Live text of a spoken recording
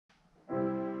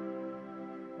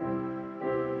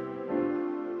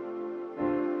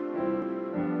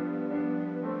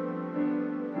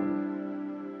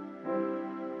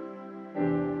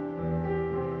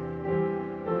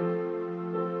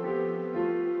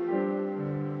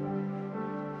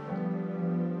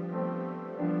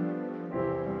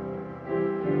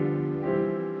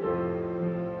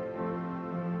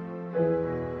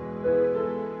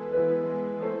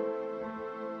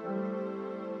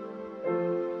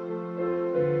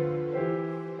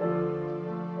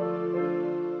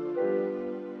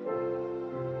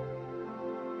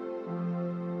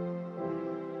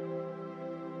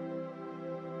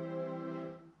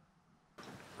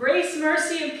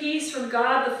peace from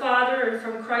God the Father and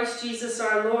from Christ Jesus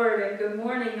our Lord, and good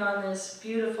morning on this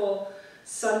beautiful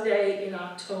Sunday in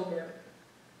October.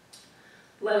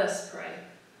 Let us pray.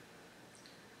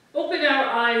 Open our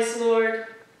eyes, Lord.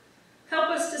 Help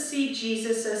us to see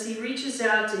Jesus as he reaches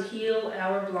out to heal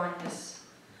our blindness.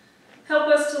 Help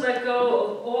us to let go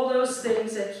of all those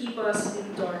things that keep us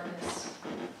in darkness.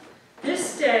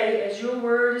 This day, as your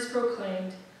word is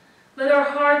proclaimed, let our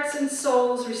hearts and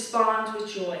souls respond with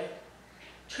joy.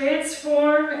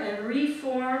 Transform and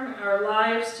reform our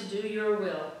lives to do your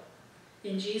will.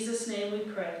 In Jesus' name we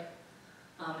pray.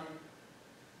 Amen.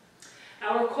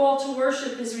 Our call to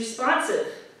worship is responsive.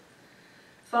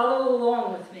 Follow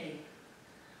along with me.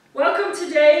 Welcome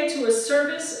today to a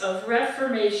service of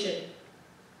reformation.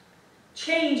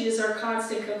 Change is our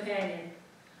constant companion.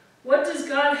 What does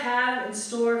God have in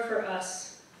store for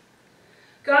us?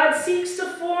 God seeks to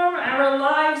form our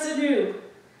lives anew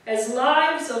as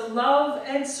lives of love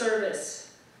and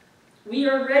service. We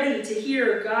are ready to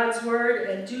hear God's word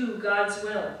and do God's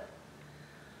will.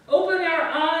 Open our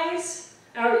eyes,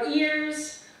 our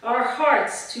ears, our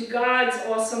hearts to God's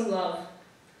awesome love.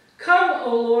 Come,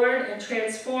 O Lord, and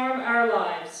transform our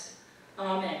lives.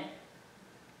 Amen.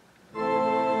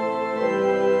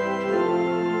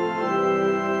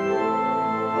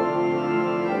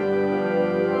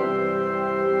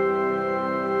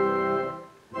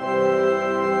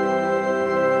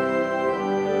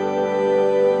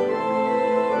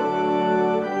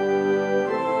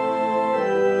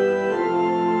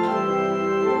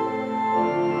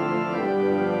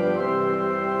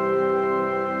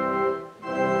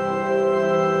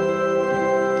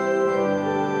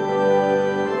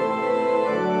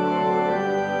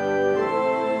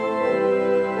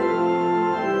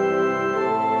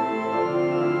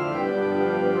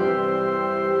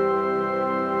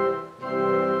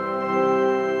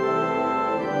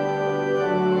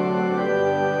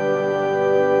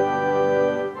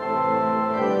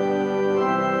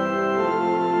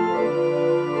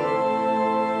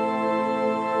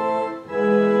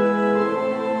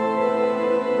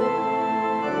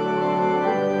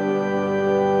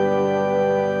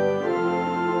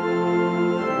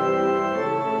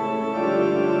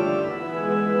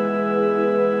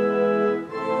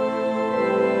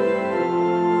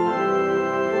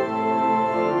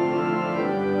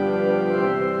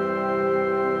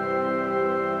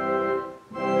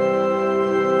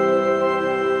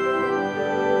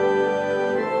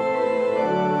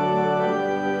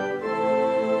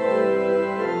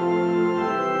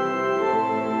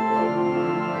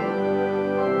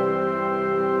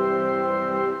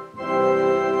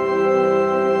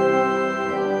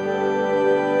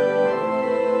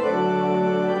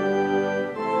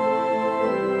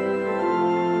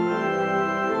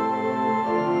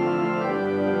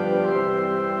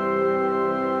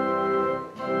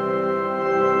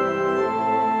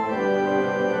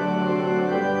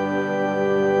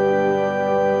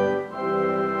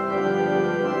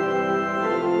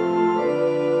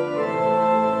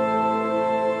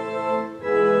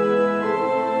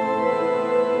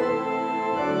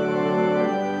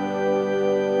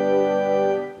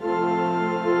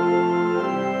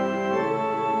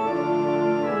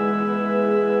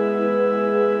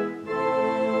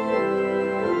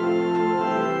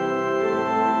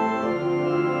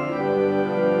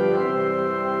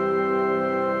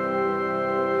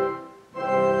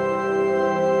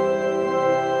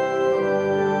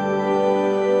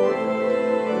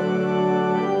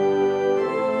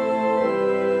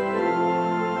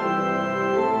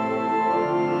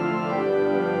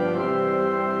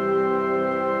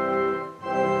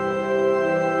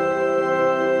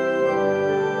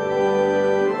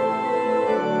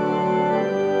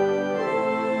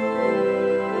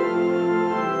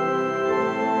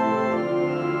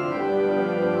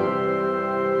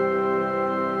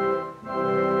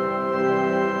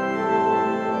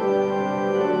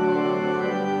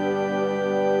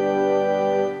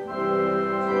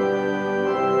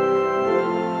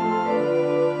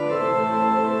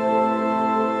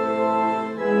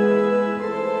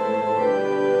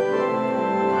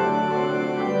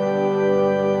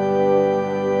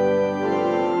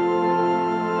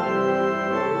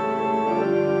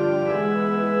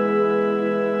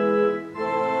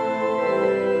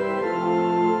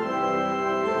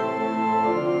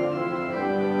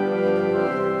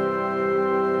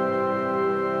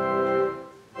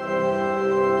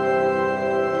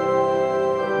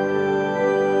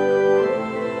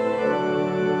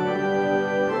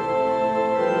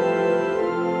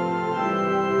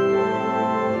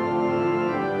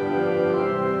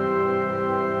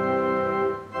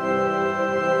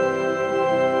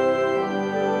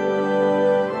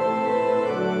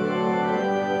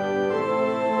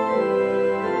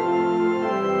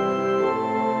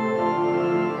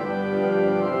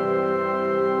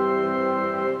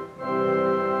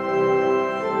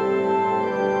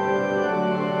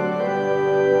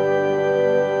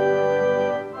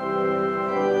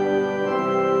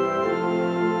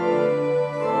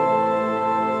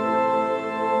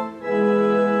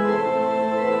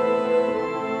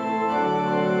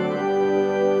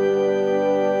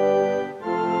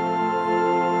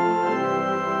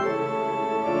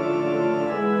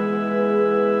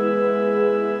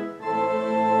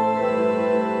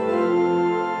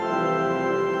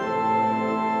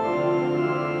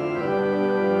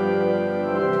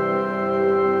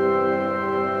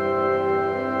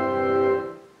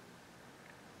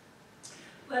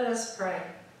 us pray.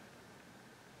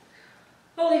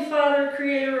 Holy Father,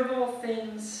 creator of all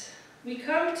things, we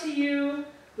come to you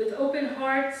with open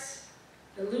hearts.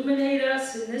 Illuminate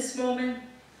us in this moment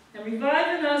and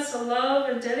revive in us a love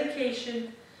and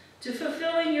dedication to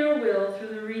fulfilling your will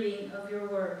through the reading of your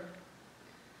word.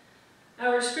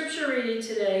 Our scripture reading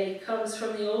today comes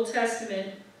from the Old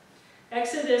Testament,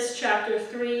 Exodus chapter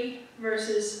 3,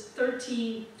 verses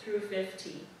 13 through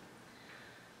 15.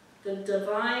 The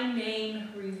divine name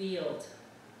revealed.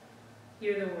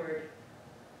 Hear the word.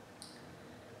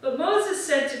 But Moses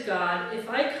said to God, if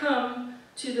I come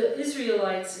to the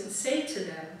Israelites and say to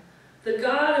them, the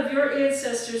God of your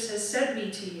ancestors has sent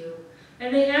me to you,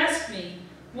 and they ask me,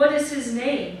 what is his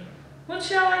name? What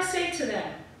shall I say to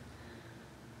them?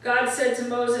 God said to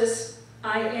Moses,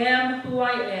 I am who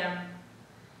I am.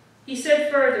 He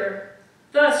said further,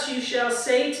 thus you shall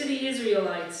say to the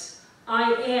Israelites,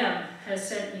 I am has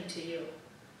sent me to you.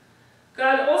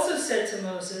 God also said to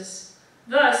Moses,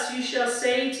 thus you shall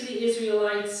say to the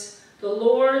Israelites, the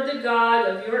Lord, the God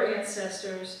of your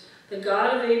ancestors, the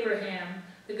God of Abraham,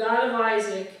 the God of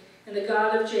Isaac, and the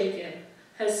God of Jacob,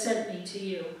 has sent me to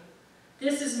you.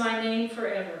 This is my name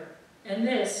forever, and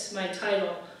this my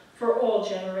title for all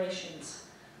generations.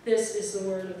 This is the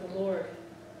word of the Lord.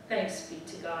 Thanks be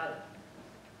to God.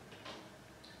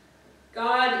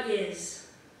 God is,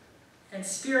 and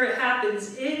Spirit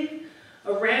happens in,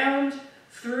 around,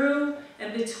 through,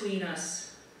 and between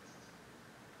us.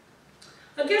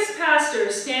 A guest pastor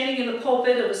is standing in the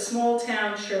pulpit of a small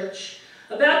town church,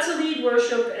 about to lead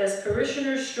worship as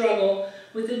parishioners struggle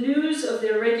with the news of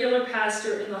their regular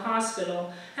pastor in the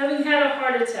hospital having had a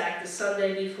heart attack the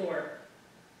Sunday before.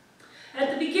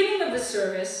 At the beginning of the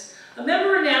service, a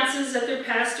member announces that their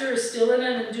pastor is still in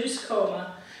an induced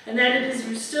coma and that it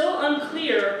is still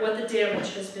unclear what the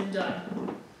damage has been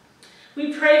done.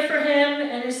 We pray for him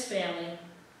and his family.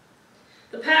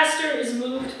 The pastor is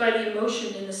moved by the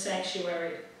emotion in the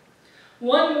sanctuary.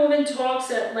 One woman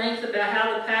talks at length about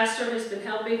how the pastor has been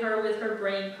helping her with her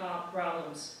brain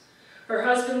problems. Her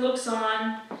husband looks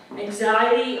on,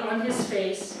 anxiety on his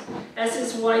face, as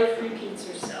his wife repeats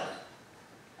herself.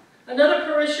 Another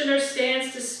parishioner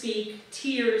stands to speak,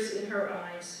 tears in her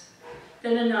eyes.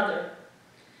 Then another.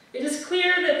 It is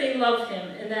clear that they love him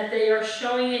and that they are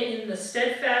showing it in the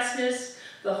steadfastness,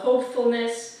 the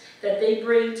hopefulness that they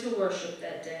bring to worship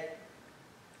that day.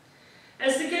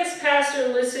 As the guest pastor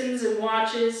listens and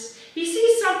watches, he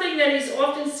sees something that he's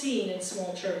often seen in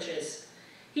small churches.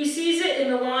 He sees it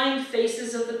in the lined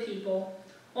faces of the people,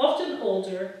 often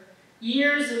older,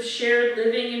 years of shared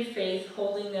living and faith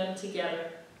holding them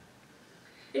together.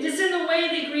 It is in the way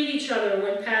they greet each other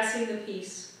when passing the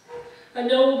peace, a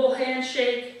knowable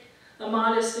handshake, a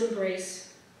modest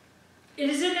embrace. It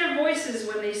is in their voices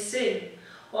when they sing,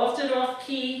 often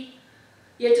off-key,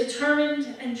 yet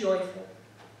determined and joyful.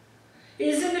 It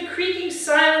is in the creaking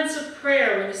silence of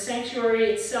prayer when the sanctuary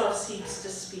itself seeks to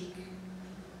speak.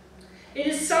 It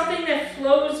is something that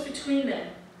flows between them,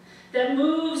 that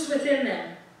moves within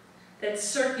them, that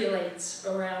circulates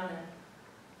around them.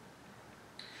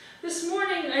 This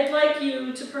morning, I'd like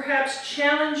you to perhaps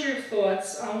challenge your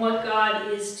thoughts on what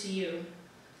God is to you,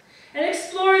 and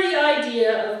explore the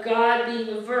idea of God being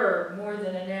a verb more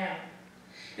than a noun,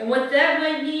 and what that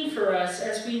might mean for us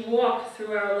as we walk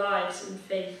through our lives in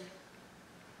faith.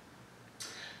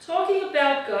 Talking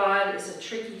about God is a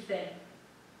tricky thing.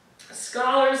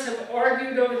 Scholars have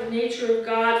argued over the nature of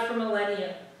God for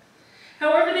millennia.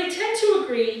 However, they tend to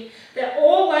agree that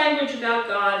all language about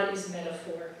God is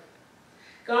metaphor.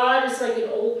 God is like an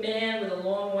old man with a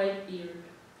long white beard.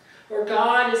 Or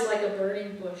God is like a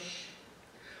burning bush.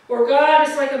 Or God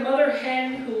is like a mother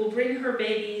hen who will bring her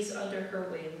babies under her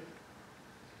wing.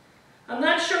 I'm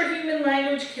not sure human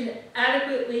language can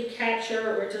adequately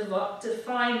capture or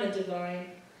define the divine,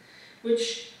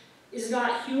 which is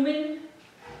not human,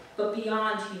 but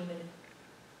beyond human.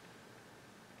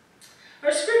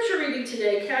 Our scripture reading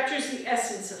today captures the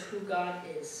essence of who God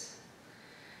is.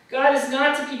 God is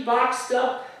not to be boxed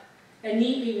up and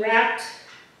neatly wrapped.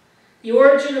 The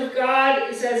origin of God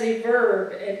is as a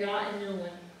verb and not a new one.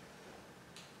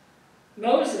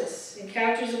 Moses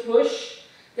encounters a bush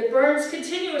that burns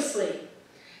continuously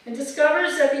and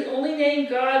discovers that the only name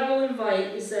God will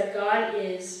invite is that God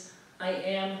is, I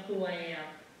am who I am.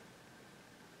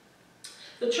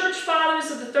 The church fathers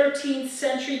of the 13th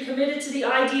century committed to the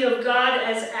idea of God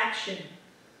as action.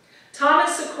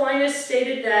 Thomas Aquinas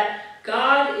stated that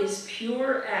God is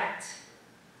pure act.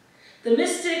 The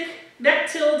mystic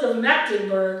Mechtild of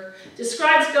Mecklenburg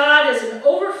describes God as an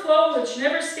overflow which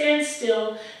never stands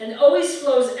still and always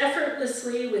flows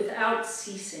effortlessly without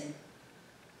ceasing.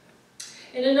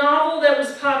 In a novel that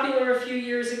was popular a few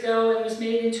years ago and was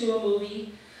made into a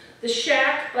movie, The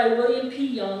Shack by William P.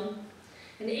 Young,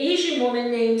 an Asian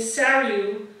woman named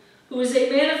Saryu, who is a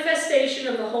manifestation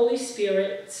of the Holy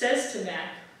Spirit, says to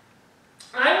Mac,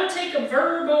 "I will take a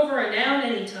verb over a noun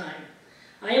anytime.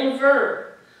 I am a verb.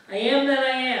 I am that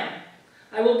I am.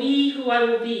 I will be who I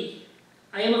will be.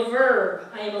 I am a verb.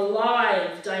 I am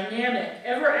alive, dynamic,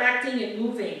 ever acting and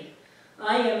moving.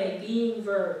 I am a being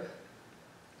verb."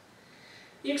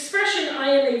 The expression, "I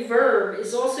am a verb,"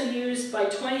 is also used by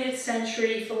 20th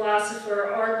century philosopher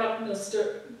R.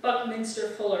 Buckminster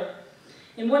Fuller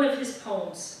in one of his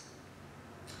poems.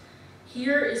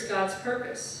 "Here is God's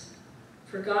purpose.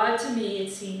 For God to me,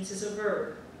 it seems, is a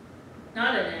verb,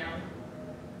 not a noun.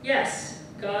 Yes,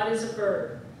 God is a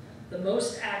verb, the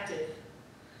most active,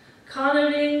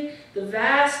 connoting the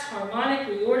vast harmonic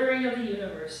reordering of the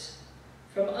universe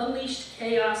from unleashed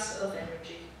chaos of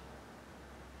energy."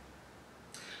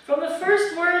 From the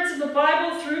first words of the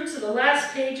Bible through to the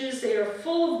last pages, they are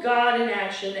full of God in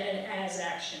action and as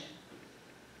action.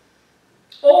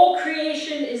 All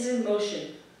creation is in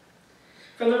motion.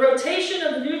 From the rotation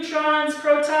of the neutrons,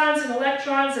 protons, and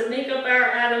electrons that make up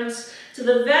our atoms to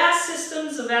the vast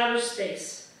systems of outer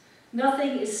space,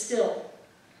 nothing is still.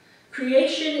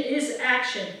 Creation is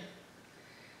action.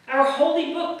 Our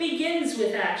holy book begins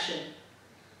with action.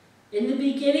 In the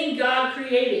beginning, God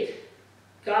created.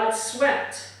 God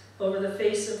swept over the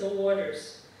face of the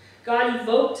waters. God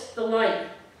evoked the light.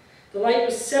 The light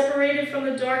was separated from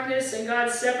the darkness, and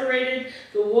God separated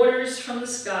the waters from the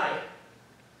sky.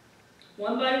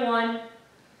 One by one,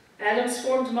 atoms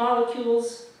formed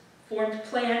molecules, formed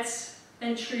plants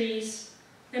and trees,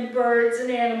 and birds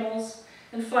and animals,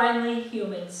 and finally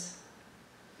humans.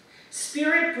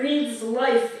 Spirit breathes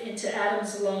life into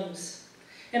Adam's lungs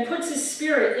and puts his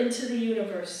spirit into the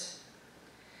universe.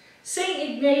 St.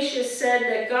 Ignatius said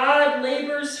that God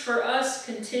labors for us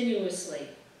continuously.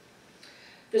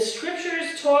 The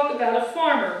scriptures talk about a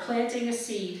farmer planting a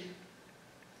seed.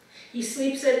 He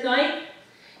sleeps at night,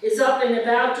 is up and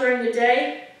about during the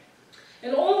day,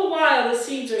 and all the while the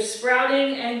seeds are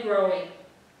sprouting and growing.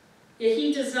 Yet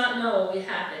he does not know it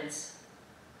happens.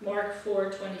 Mark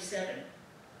 4:27.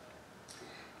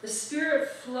 The Spirit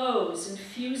flows,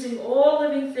 infusing all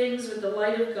living things with the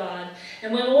light of God,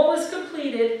 and when all is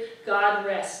completed, God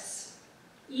rests.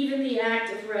 Even the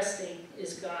act of resting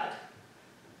is God.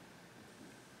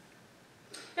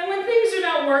 And when things are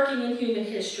not working in human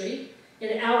history,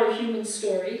 in our human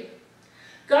story,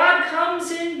 God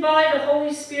comes in by the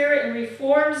Holy Spirit and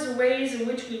reforms the ways in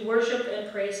which we worship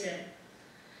and praise Him.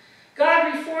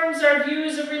 God reforms our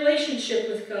views of relationship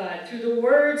with God through the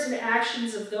words and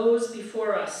actions of those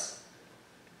before us.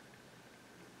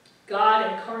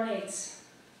 God incarnates.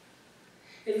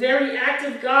 A very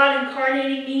active God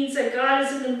incarnating means that God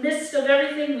is in the midst of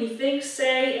everything we think,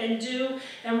 say, and do,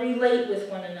 and relate with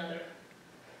one another.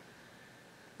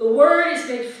 The Word is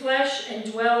made flesh and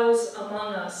dwells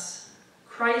among us.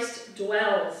 Christ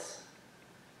dwells.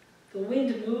 The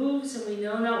wind moves, and we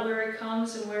know not where it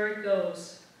comes and where it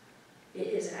goes. It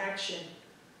is action.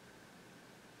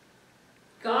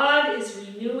 God is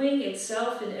renewing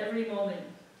itself in every moment,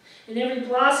 in every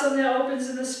blossom that opens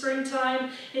in the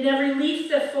springtime, in every leaf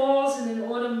that falls in an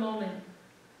autumn moment.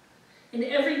 In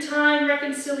every time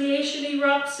reconciliation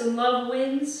erupts and love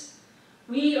wins,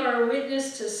 we are a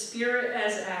witness to Spirit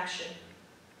as action.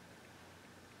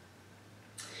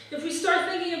 If we start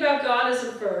thinking about God as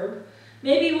a verb,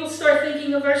 maybe we'll start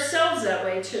thinking of ourselves that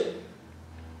way too.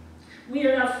 We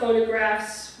are not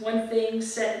photographs, one thing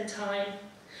set in time.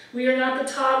 We are not the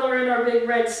toddler in our big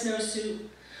red snowsuit.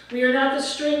 We are not the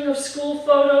string of school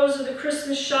photos or the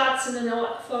Christmas shots in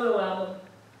the photo album.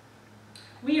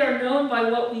 We are known by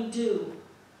what we do.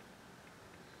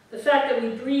 The fact that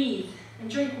we breathe and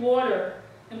drink water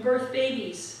and birth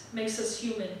babies makes us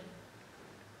human.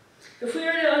 If we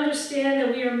are to understand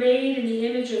that we are made in the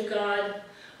image of God,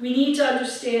 we need to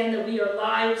understand that we are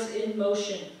lives in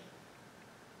motion.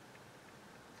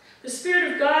 The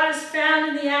Spirit of God is found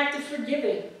in the act of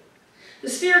forgiving. The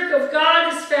Spirit of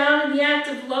God is found in the act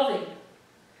of loving.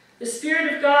 The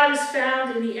Spirit of God is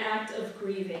found in the act of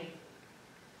grieving.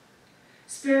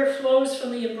 Spirit flows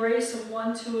from the embrace of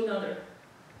one to another.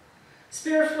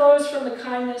 Spirit flows from the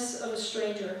kindness of a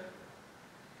stranger.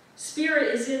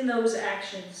 Spirit is in those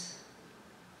actions.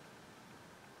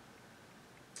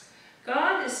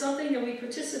 God is something that we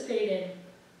participate in.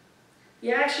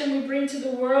 The action we bring to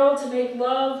the world to make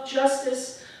love,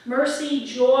 justice, mercy,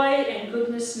 joy, and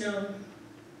goodness known.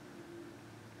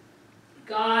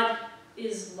 God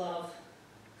is love.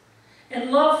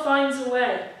 And love finds a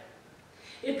way.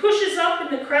 It pushes up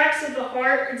in the cracks of the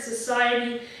heart and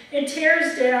society and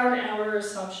tears down our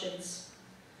assumptions.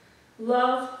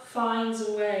 Love finds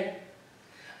a way.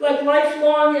 Like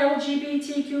lifelong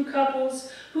LGBTQ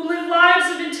couples who live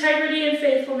lives of integrity and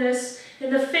faithfulness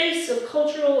in the face of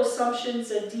cultural assumptions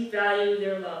that devalue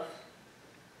their love.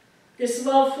 This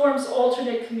love forms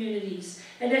alternate communities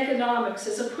and economics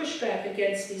as a pushback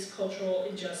against these cultural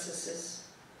injustices.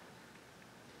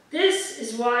 This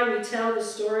is why we tell the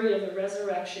story of the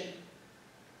resurrection.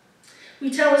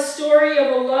 We tell a story of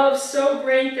a love so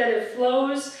great that it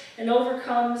flows and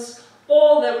overcomes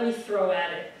all that we throw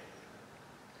at it.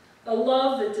 A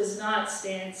love that does not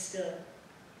stand still.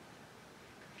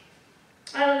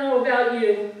 I don't know about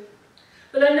you,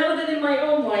 but I know that in my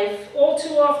own life, all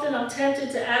too often I'm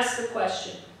tempted to ask the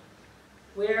question,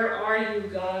 where are you,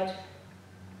 God?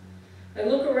 I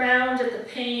look around at the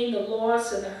pain, the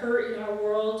loss, and the hurt in our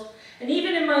world, and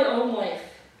even in my own life,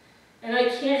 and I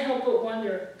can't help but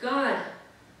wonder, God,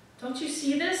 don't you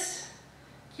see this?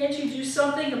 Can't you do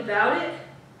something about it?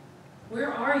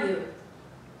 Where are you?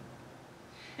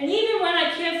 And even when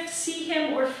I can't see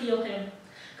him or feel him,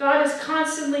 God is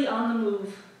constantly on the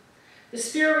move. The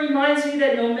Spirit reminds me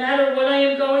that no matter what I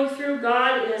am going through,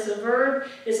 God, as a verb,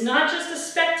 is not just a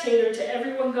spectator to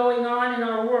everyone going on in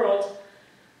our world.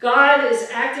 God is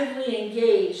actively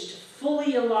engaged,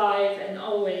 fully alive, and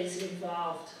always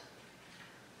involved.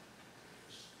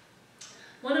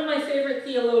 One of my favorite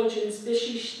theologians,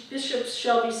 Bishop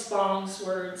Shelby Spong's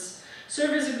words,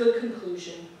 serve as a good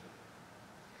conclusion.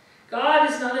 God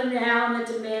is not a noun that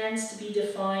demands to be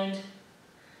defined.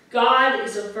 God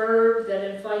is a verb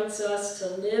that invites us to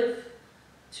live,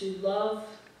 to love,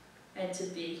 and to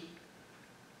be.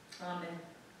 Amen.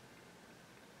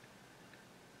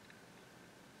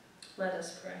 Let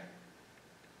us pray.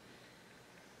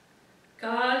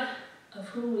 God, of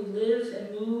whom we live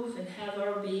and move and have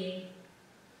our being,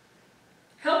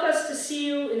 help us to see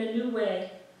you in a new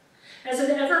way, as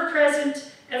an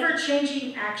ever-present,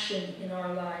 ever-changing action in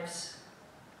our lives.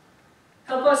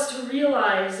 Help us to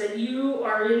realize that you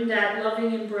are in that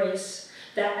loving embrace,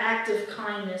 that act of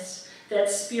kindness, that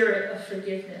spirit of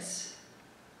forgiveness.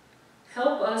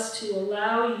 Help us to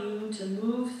allow you to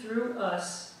move through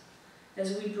us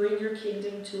as we bring your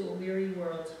kingdom to a weary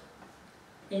world.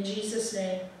 In Jesus'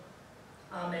 name,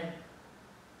 amen.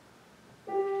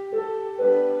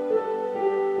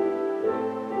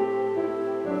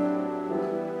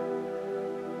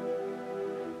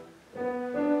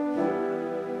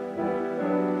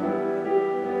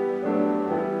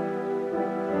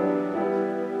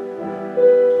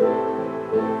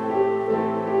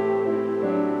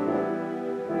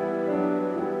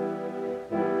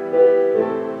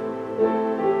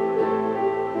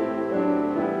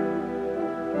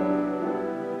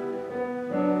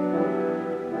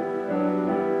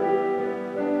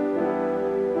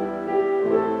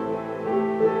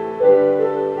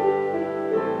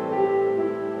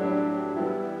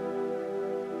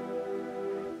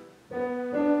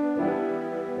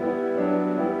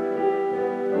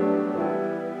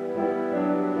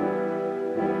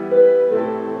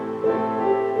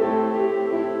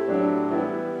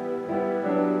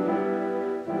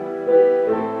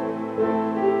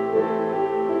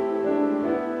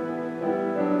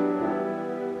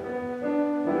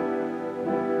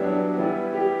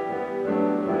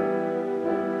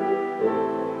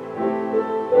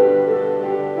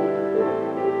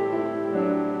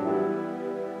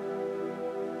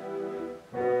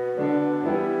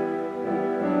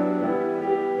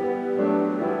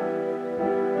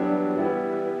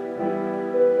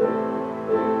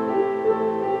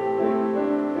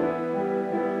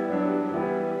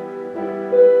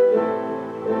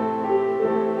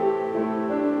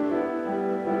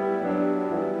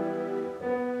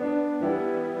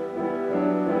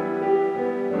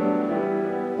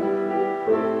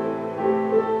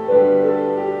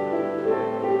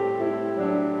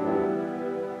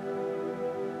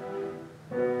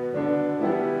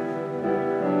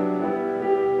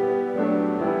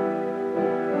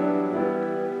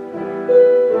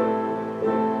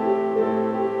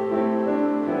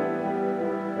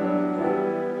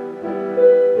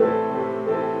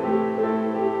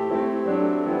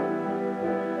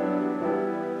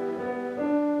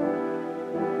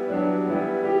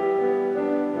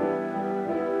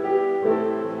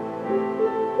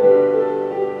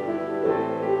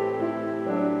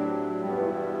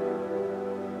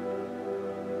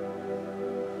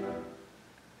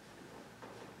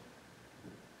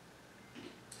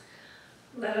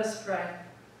 Let us pray.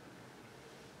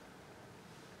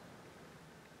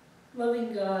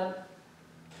 Loving God,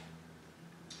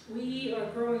 we are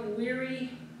growing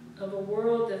weary of a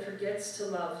world that forgets to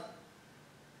love.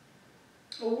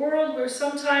 A world where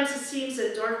sometimes it seems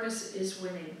that darkness is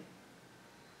winning.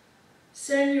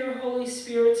 Send your Holy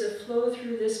Spirit to flow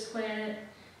through this planet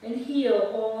and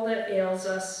heal all that ails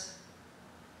us.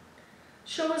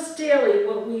 Show us daily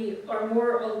that we are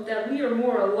more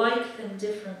alike than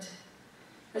different,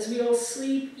 as we all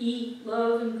sleep, eat,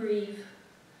 love, and grieve.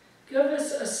 Give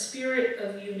us a spirit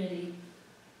of unity.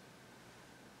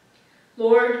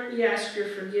 Lord, we ask your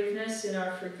forgiveness in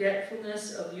our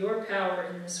forgetfulness of your power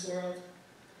in this world.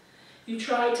 You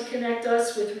try to connect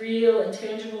us with real and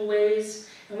tangible ways,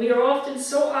 and we are often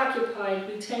so occupied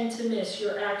we tend to miss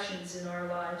your actions in our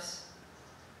lives.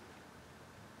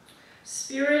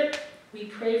 Spirit, we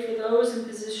pray for those in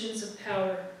positions of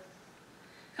power.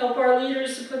 Help our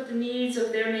leaders to put the needs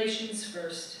of their nations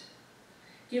first.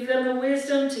 Give them the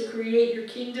wisdom to create your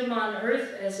kingdom on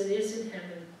earth as it is in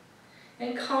heaven,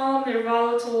 and calm their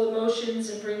volatile emotions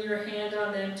and bring your hand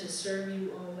on them to serve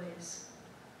you always.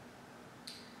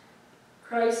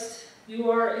 Christ, you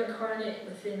are incarnate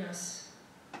within us.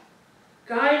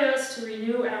 Guide us to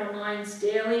renew our minds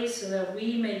daily so that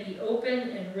we may be open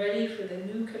and ready for the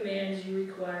new commands you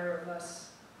require of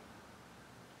us.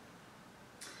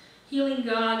 Healing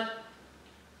God,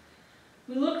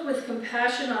 we look with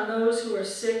compassion on those who are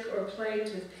sick or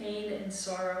plagued with pain and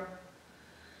sorrow.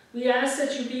 We ask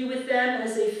that you be with them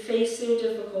as they face their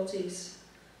difficulties.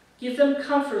 Give them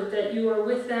comfort that you are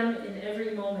with them in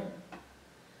every moment.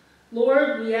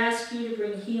 Lord, we ask you to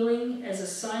bring healing as a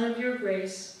sign of your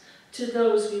grace to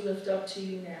those we lift up to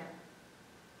you now.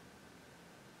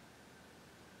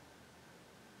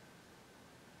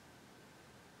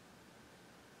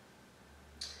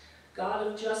 God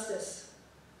of justice,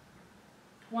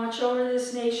 watch over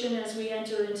this nation as we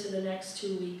enter into the next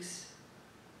 2 weeks.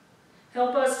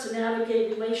 Help us to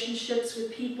navigate relationships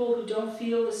with people who don't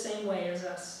feel the same way as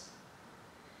us.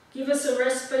 Give us a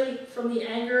respite from the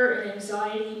anger and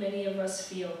anxiety many of us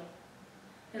feel,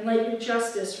 and let your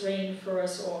justice reign for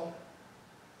us all.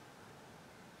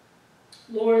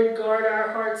 Lord, guard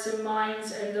our hearts and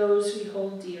minds and those we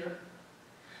hold dear.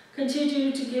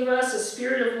 Continue to give us a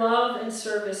spirit of love and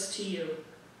service to you.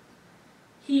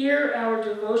 Hear our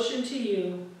devotion to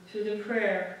you through the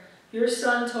prayer your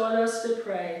Son taught us to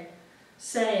pray,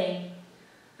 saying,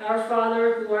 Our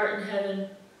Father who art in heaven,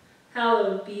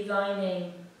 hallowed be thy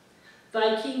name.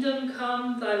 Thy kingdom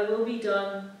come, thy will be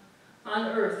done, on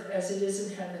earth as it is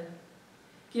in heaven.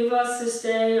 Give us this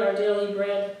day our daily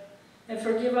bread, and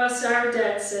forgive us our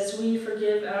debts as we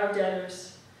forgive our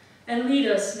debtors. And lead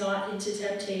us not into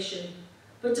temptation,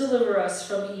 but deliver us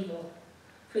from evil.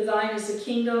 For thine is the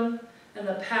kingdom, and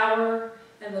the power,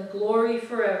 and the glory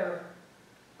forever.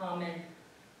 Amen.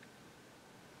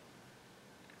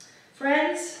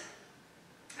 Friends,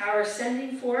 our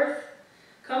sending forth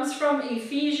comes from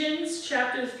Ephesians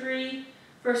chapter 3,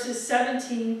 verses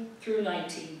 17 through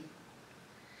 19.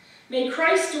 May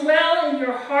Christ dwell in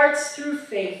your hearts through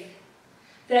faith,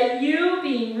 that you,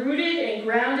 being rooted and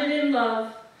grounded in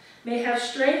love, may have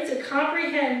strength to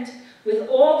comprehend with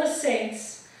all the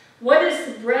saints what is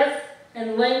the breadth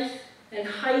and length and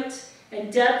height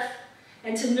and depth,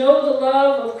 and to know the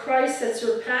love of Christ that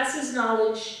surpasses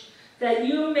knowledge, that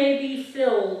you may be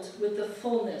filled with the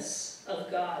fullness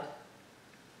of God.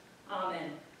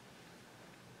 Amen.